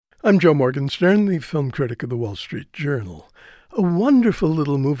I'm Joe Morgenstern, the film critic of the Wall Street Journal. A wonderful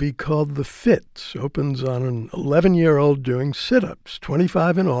little movie called The Fits opens on an 11-year-old doing sit-ups,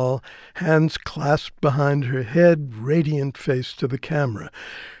 25 in all, hands clasped behind her head, radiant face to the camera.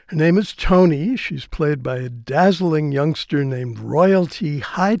 Her name is Tony. She's played by a dazzling youngster named Royalty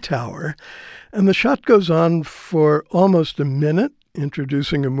Hightower, and the shot goes on for almost a minute,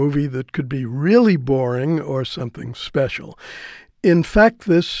 introducing a movie that could be really boring or something special. In fact,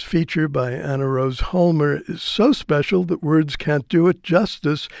 this feature by Anna Rose Holmer is so special that words can't do it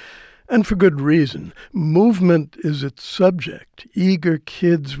justice, and for good reason. Movement is its subject. Eager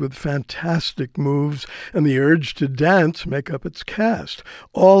kids with fantastic moves and the urge to dance make up its cast.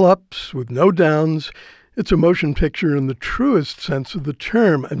 All ups with no downs. It's a motion picture in the truest sense of the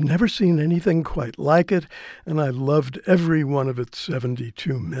term. I've never seen anything quite like it, and I loved every one of its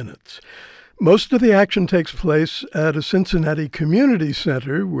 72 minutes. Most of the action takes place at a Cincinnati community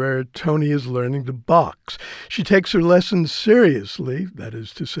center where Tony is learning to box. She takes her lessons seriously, that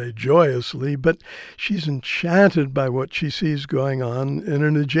is to say joyously, but she's enchanted by what she sees going on in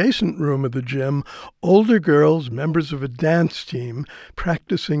an adjacent room of the gym, older girls, members of a dance team,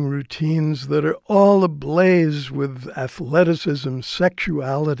 practicing routines that are all ablaze with athleticism,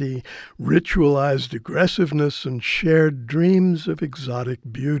 sexuality, ritualized aggressiveness, and shared dreams of exotic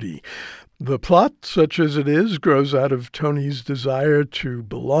beauty. The plot, such as it is, grows out of Tony's desire to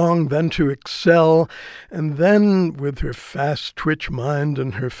belong, then to excel, and then, with her fast twitch mind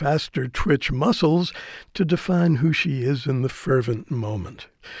and her faster twitch muscles, to define who she is in the fervent moment.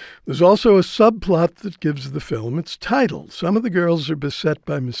 There's also a subplot that gives the film its title. Some of the girls are beset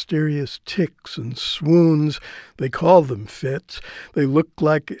by mysterious tics and swoons. They call them fits. They look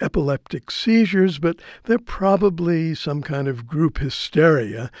like epileptic seizures, but they're probably some kind of group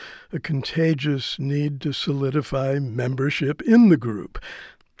hysteria, a contagious need to solidify membership in the group.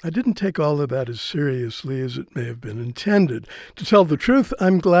 I didn't take all of that as seriously as it may have been intended. To tell the truth,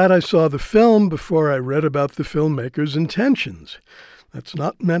 I'm glad I saw the film before I read about the filmmaker's intentions. That's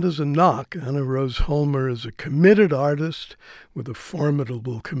not meant as a knock. Anna Rose Holmer is a committed artist with a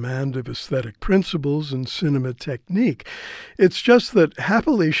formidable command of aesthetic principles and cinema technique. It's just that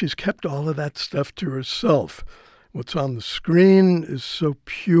happily she's kept all of that stuff to herself. What's on the screen is so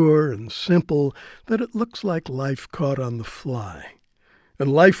pure and simple that it looks like life caught on the fly.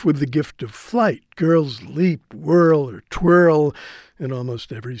 And life with the gift of flight. Girls leap, whirl, or twirl in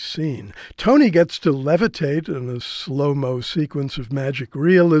almost every scene. Tony gets to levitate in a slow-mo sequence of magic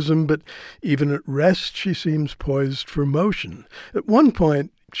realism, but even at rest she seems poised for motion. At one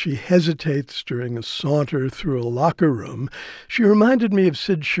point, she hesitates during a saunter through a locker room. She reminded me of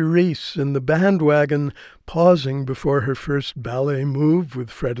Sid Charisse in The Bandwagon, pausing before her first ballet move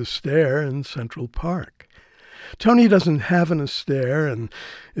with Fred Astaire in Central Park. Tony doesn't have an Astaire, and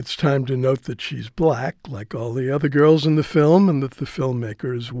it's time to note that she's black, like all the other girls in the film, and that the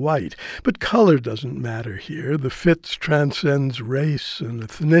filmmaker is white. But color doesn't matter here. The Fits transcends race and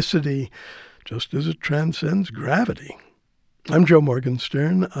ethnicity, just as it transcends gravity. I'm Joe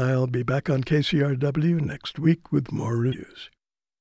Morgenstern. I'll be back on KCRW next week with more reviews.